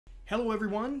Hello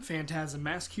everyone, Phantasm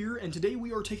Mask here, and today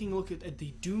we are taking a look at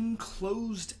the Doom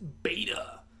Closed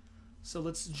Beta. So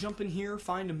let's jump in here,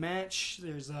 find a match.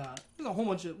 There's a whole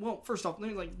bunch of, well, first off,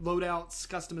 like loadouts,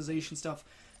 customization stuff.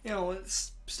 You know,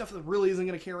 it's stuff that really isn't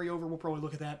going to carry over. We'll probably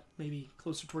look at that maybe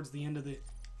closer towards the end of the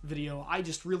video. I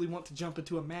just really want to jump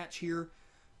into a match here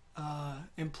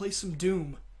and play some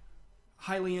Doom.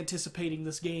 Highly anticipating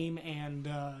this game, and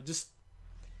just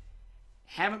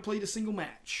haven't played a single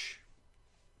match.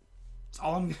 That's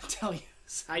all I'm going to tell you.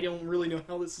 I don't really know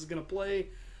how this is going to play.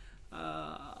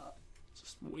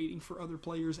 Just waiting for other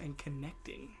players and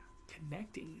connecting.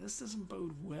 This doesn't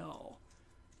bode well.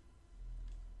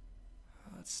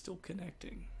 It's still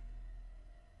connecting.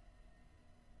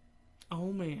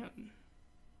 Oh, man.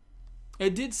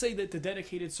 It did say that the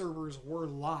dedicated servers were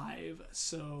live,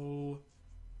 so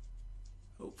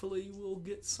hopefully we'll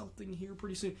get something here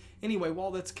pretty soon. Anyway,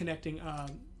 while that's connecting,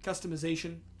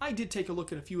 customization. I did take a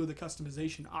look at a few of the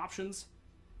customization options.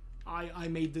 I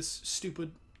made this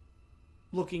stupid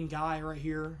looking guy right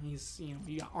here. He's,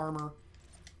 you got armor,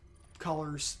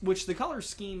 colors, which the color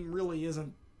scheme really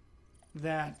isn't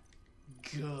that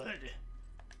good.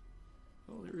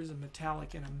 Well, there is a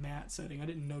metallic and a matte setting. I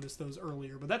didn't notice those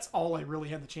earlier, but that's all I really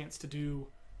had the chance to do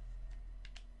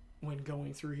when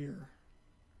going through here.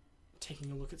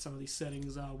 Taking a look at some of these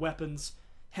settings. Weapons,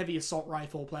 heavy assault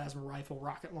rifle, plasma rifle,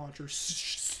 rocket launcher,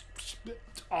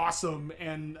 awesome,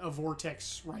 and a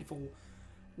vortex rifle,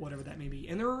 whatever that may be.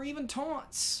 And there are even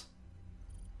taunts.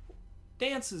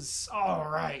 Dances.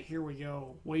 Alright, here we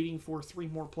go. Waiting for 3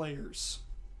 more players.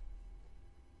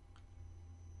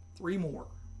 3 more.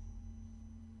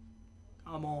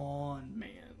 Come on,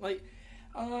 man. Like,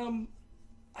 I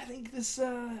think this,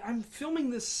 I'm filming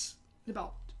this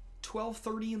about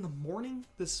 12:30 in the morning.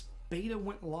 This beta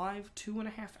went live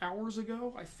 2.5 hours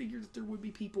ago. I figured that there would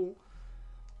be people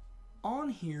on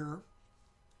here.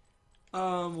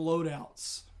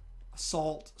 Loadouts.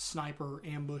 Assault, sniper,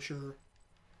 ambusher.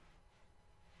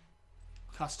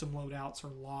 Custom loadouts are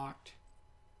locked.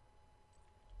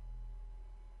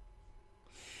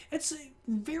 It's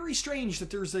very strange that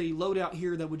there's a loadout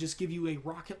here that would just give you a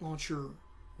rocket launcher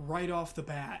right off the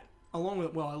bat. Along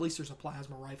with, well, at least there's a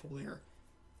plasma rifle there.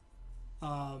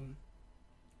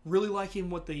 Really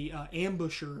liking what the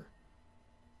ambusher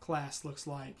class looks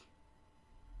like,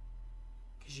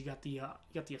 because you got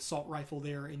the assault rifle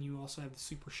there, and you also have the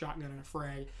super shotgun and a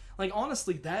frag. Like,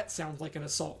 honestly, that sounds like an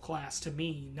assault class to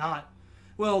me. Not,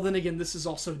 well, then again, this is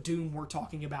also Doom we're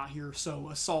talking about here, so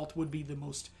assault would be the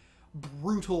most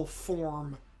brutal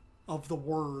form of the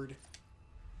word.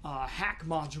 Hack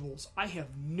modules. I have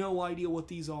no idea what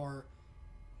these are.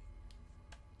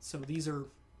 So these are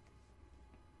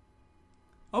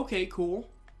okay, cool.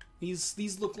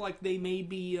 These look like they may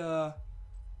be,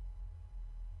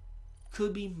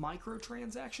 could be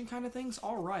microtransaction kind of things.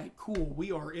 All right, cool.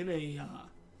 We are in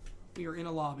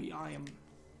a lobby. I am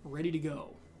ready to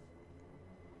go.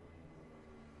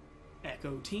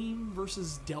 Echo Team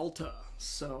versus Delta.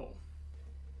 So,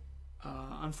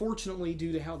 unfortunately,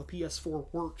 due to how the PS4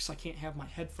 works, I can't have my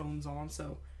headphones on.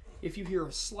 So, if you hear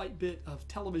a slight bit of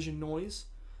television noise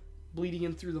bleeding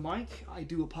in through the mic, I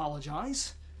do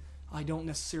apologize. I don't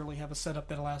necessarily have a setup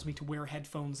that allows me to wear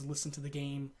headphones and listen to the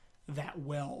game that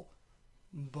well.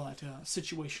 But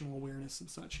situational awareness and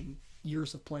such, and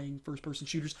years of playing first-person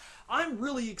shooters. I'm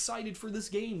really excited for this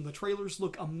game. The trailers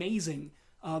look amazing.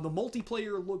 The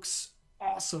multiplayer looks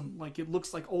awesome. Like, it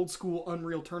looks like old-school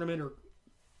Unreal Tournament, or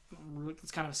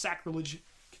it's kind of a sacrilege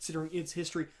considering its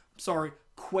history. I'm sorry,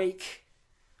 Quake.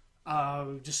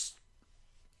 Just,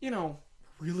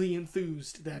 really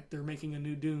enthused that they're making a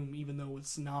new Doom, even though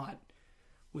it's not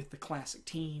with the classic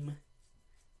team.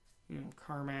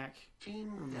 Carmack,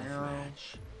 Romero.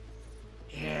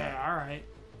 Yeah, alright.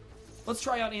 Let's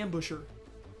try out Ambusher.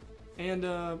 And,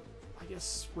 I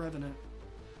guess Revenant.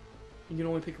 You can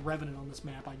only pick Revenant on this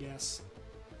map, I guess.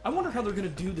 I wonder how they're going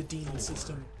to do the demon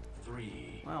system.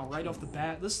 Wow, right off the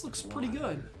bat. This looks pretty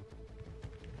good.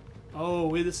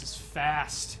 Oh, this is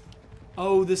fast.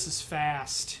 Oh, this is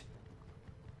fast.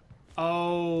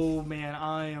 Oh, man,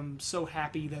 I am so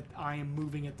happy that I am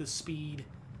moving at this speed.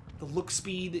 The look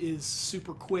speed is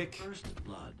super quick. First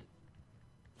blood.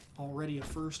 Already a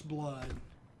first blood.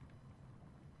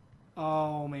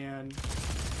 Oh, man.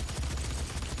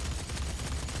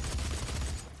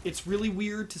 It's really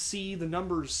weird to see the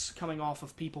numbers coming off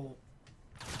of people.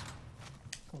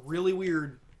 Really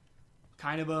weird.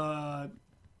 Kind of a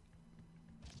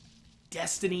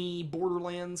Destiny,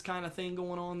 Borderlands kind of thing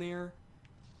going on there.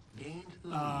 Gained the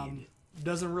lead.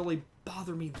 Doesn't really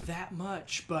bother me that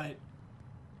much, but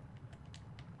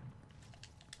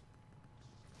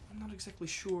not exactly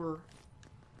sure.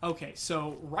 Okay,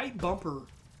 so right bumper,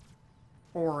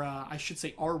 or I should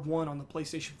say R1 on the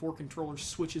PlayStation 4 controller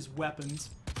switches weapons.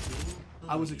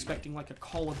 I was expecting like a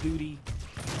Call of Duty.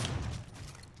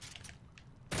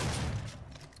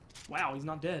 Wow, he's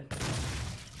not dead.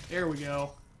 There we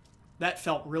go. That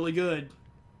felt really good.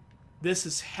 This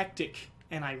is hectic,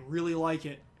 and I really like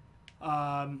it.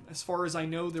 As far as I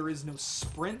know, there is no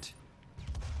sprint.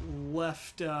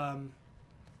 Left, or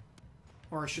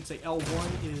I should say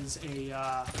L1 is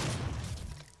a,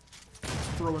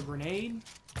 throw a grenade.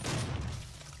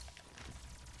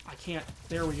 I can't,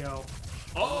 there we go.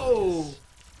 Oh!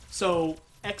 So,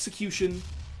 execution,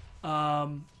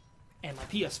 and my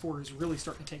PS4 is really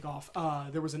starting to take off.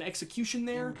 There was an execution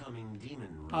there. Incoming demon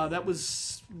room. That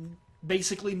was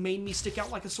basically made me stick out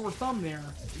like a sore thumb there.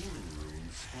 Demon room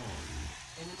spawn.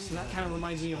 Enemy So that kind of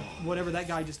reminds me of whatever that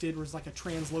guy just did was like a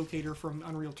translocator from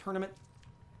Unreal Tournament.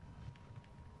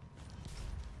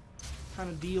 Kind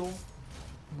of deal.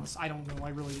 Unless, I don't know, I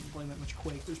really didn't play that much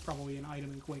Quake. There's probably an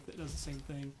item in Quake that does the same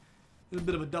thing. There's a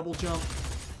bit of a double jump.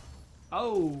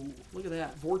 Oh, look at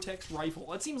that. Vortex rifle.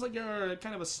 That seems like a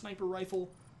kind of a sniper rifle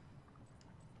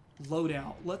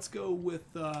loadout. Let's go with,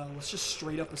 let's just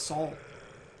straight up assault.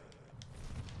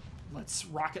 Let's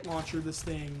rocket launcher this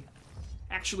thing.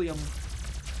 Actually, I'm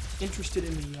interested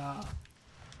in the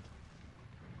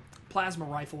plasma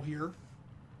rifle here.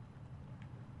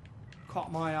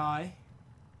 Caught my eye.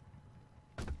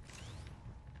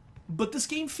 But this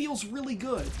game feels really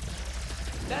good.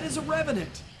 That is a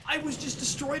Revenant. I was just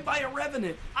destroyed by a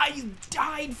Revenant. I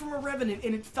died from a Revenant,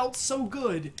 and it felt so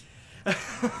good.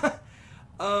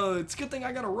 It's a good thing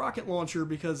I got a rocket launcher,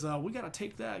 because we gotta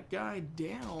take that guy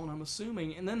down, I'm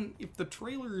assuming. And then, if the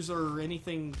trailers are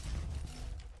anything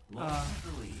lost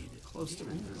the lead. close to...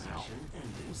 Demon Wow. possession What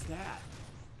ended. was that?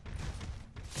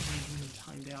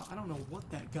 Timed out. I don't know what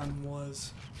that gun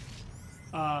was.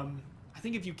 I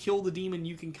think if you kill the demon,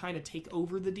 you can kind of take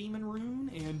over the demon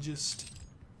rune and just...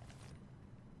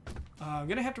 I'm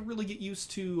going to have to really get used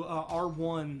to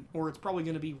R1, or it's probably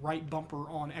going to be right bumper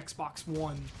on Xbox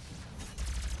One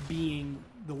being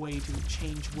the way to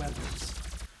change weapons.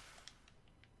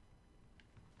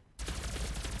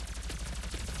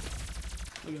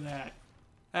 Look at that.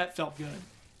 That felt good.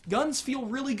 Guns feel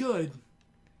really good,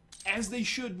 as they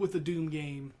should with a Doom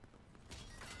game.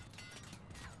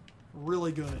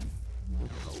 Really good.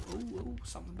 Oh,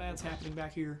 something bad's happening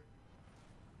back here.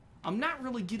 I'm not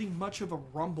really getting much of a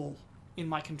rumble in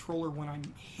my controller when I'm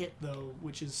hit, though,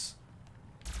 which is...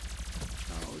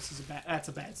 Oh, this is that's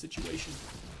a bad situation.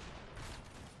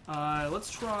 Let's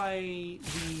try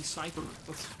the sniper.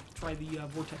 Let's try the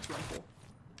Vortex rifle.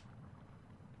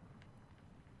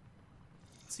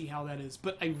 See how that is.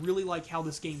 But I really like how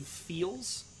this game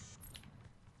feels.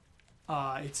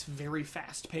 It's very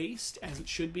fast-paced, as it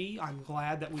should be. I'm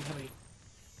glad that we have a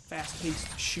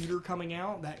fast-paced shooter coming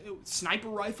out. That sniper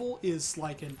rifle is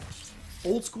like an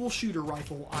old-school shooter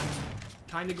rifle. I'm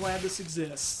kind of glad this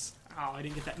exists. Oh, I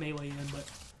didn't get that melee in, but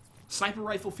sniper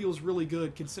rifle feels really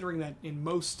good, considering that in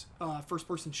most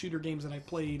first-person shooter games that I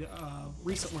played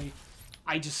recently,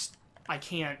 I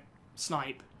can't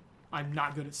snipe. I'm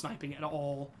not good at sniping at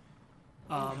all.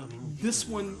 This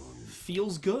one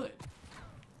feels good.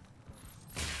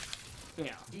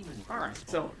 Yeah. Alright,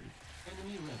 so...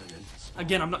 Enemy revenant spawn.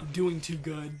 Again, I'm not doing too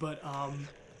good, but I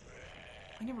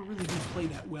never really do play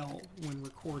that well when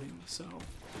recording, so...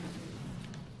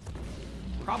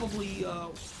 Probably,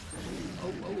 no.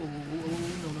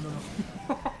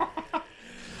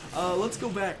 Let's go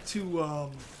back to,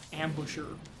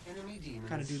 Ambusher. Enemy demon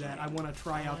Kind of do that. I slain. want to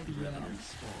try out Revenant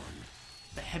spawn.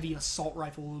 the heavy assault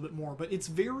rifle a little bit more, but it's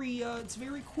very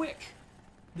quick,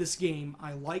 this game.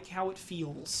 I like how it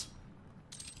feels.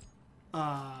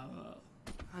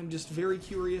 I'm just very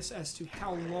curious as to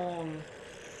how long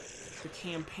the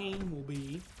campaign will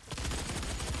be,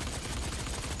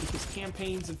 because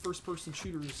campaigns and first-person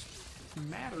shooters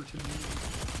matter to me.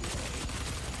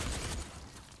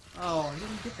 Oh, I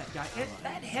didn't get that guy.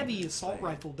 That heavy assault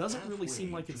rifle doesn't really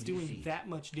seem like it's doing that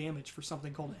much damage for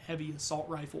something called a heavy assault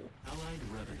rifle. Allied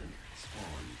revenant spawn.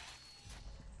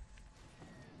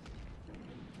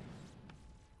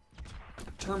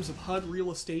 In terms of HUD real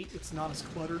estate, it's not as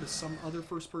cluttered as some other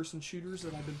first-person shooters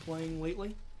that I've been playing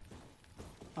lately.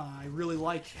 I really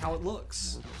like how it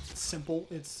looks. It's simple.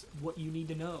 It's what you need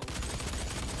to know.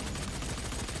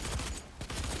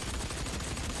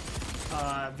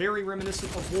 Very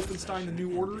reminiscent of Wolfenstein: The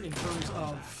New Order in terms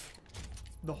of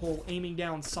the whole aiming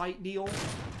down sight deal.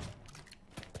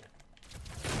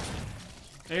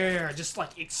 There, just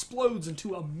like explodes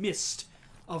into a mist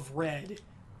of red.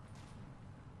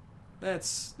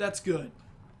 That's good.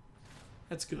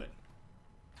 That's good.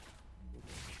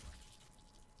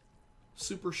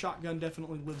 Super Shotgun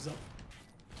definitely lives up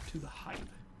to the hype.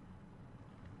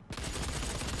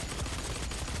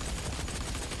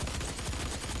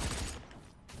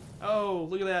 Oh,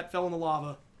 look at that. Fell in the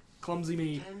lava. Clumsy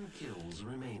me. 10 kills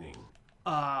remaining.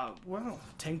 Well,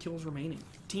 10 kills remaining.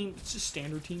 It's just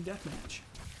standard team deathmatch.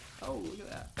 Oh, look at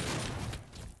that.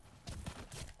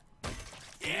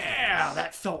 Yeah,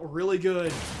 that felt really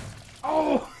good.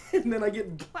 Oh, and then I get...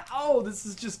 Oh, this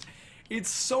is just... It's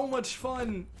so much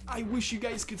fun. I wish you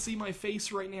guys could see my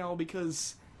face right now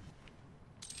because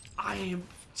I am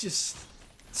just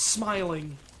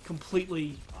smiling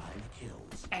completely 5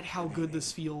 kills. at how good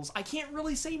this feels. I can't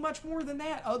really say much more than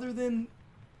that other than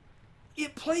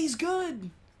it plays good.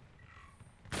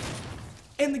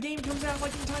 And the game comes out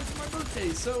like in time for my birthday,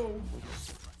 so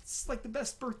it's like the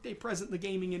best birthday present the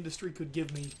gaming industry could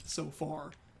give me so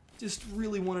far. Just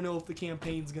really want to know if the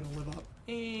campaign's going to live up.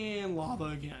 And lava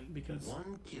again, because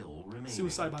 1 kill remaining.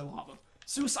 suicide by lava.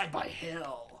 Suicide by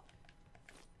hell.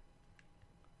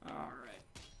 Alright.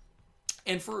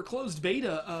 And for a closed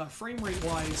beta, frame rate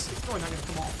wise, it's probably not going to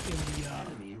come off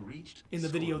Enemy reached in the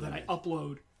video score that I limit.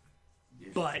 upload.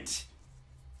 But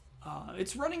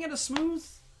it's running at a smooth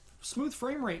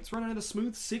frame rate. It's running at a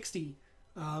smooth 60.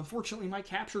 Unfortunately, my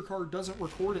capture card doesn't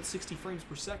record at 60 frames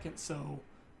per second, so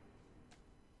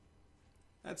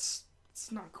it's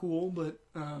not cool. But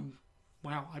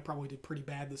wow, I probably did pretty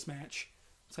bad this match.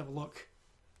 Let's have a look,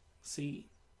 see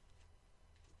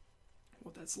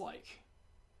what that's like.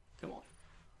 Come on,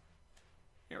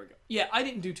 there we go. Yeah, I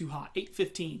didn't do too hot.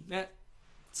 8:15.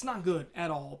 It's not good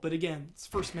at all. But again, it's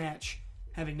first match,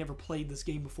 having never played this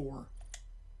game before.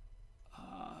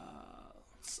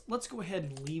 Let's go ahead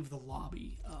and leave the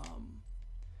lobby.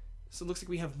 So it looks like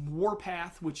we have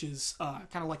Warpath, which is kind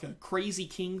of like a Crazy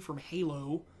King from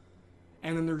Halo.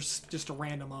 And then there's just a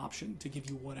random option to give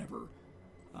you whatever.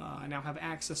 I now have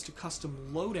access to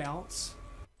custom loadouts.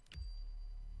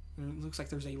 And it looks like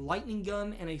there's a lightning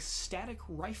gun and a static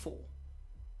rifle.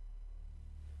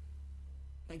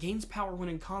 That gains power when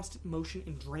in constant motion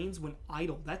and drains when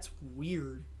idle. That's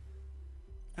weird.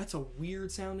 That's a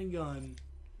weird sounding gun.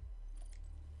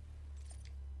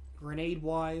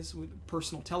 Grenade-wise, with a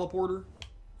personal teleporter,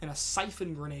 and a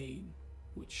siphon grenade,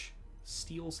 which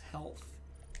steals health.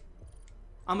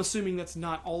 I'm assuming that's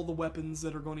not all the weapons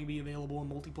that are going to be available in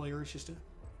multiplayer. It's just a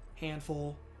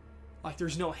handful. Like,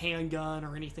 there's no handgun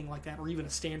or anything like that, or even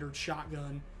a standard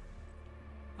shotgun.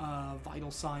 Vital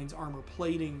signs, armor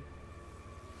plating.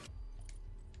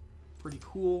 Pretty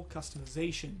cool.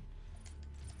 Customization.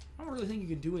 I don't really think you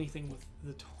can do anything with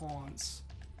the taunts.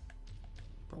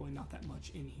 Probably not that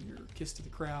much in here. Kiss to the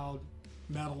crowd.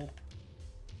 Metal.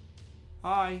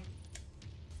 Hi.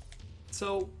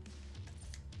 So,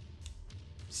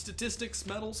 statistics,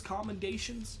 medals,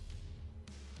 commendations.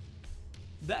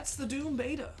 That's the Doom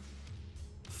beta.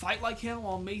 Fight like hell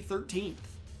on May 13th.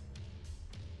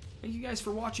 Thank you guys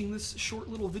for watching this short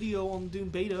little video on Doom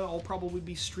beta. I'll probably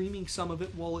be streaming some of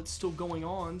it while it's still going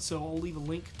on, so I'll leave a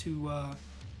link to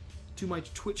my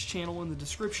Twitch channel in the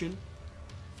description.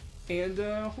 And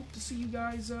hope to see you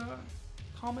guys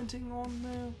commenting on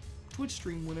the Twitch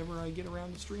stream whenever I get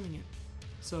around to streaming it.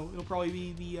 So it'll probably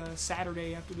be the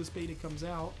Saturday after this beta comes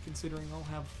out, considering I'll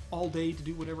have all day to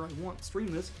do whatever I want to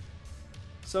stream this.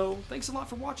 So thanks a lot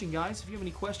for watching, guys. If you have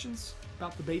any questions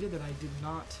about the beta that I did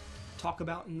not talk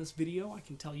about in this video, I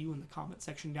can tell you in the comment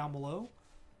section down below.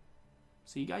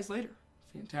 See you guys later.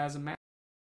 Phantasm Matt.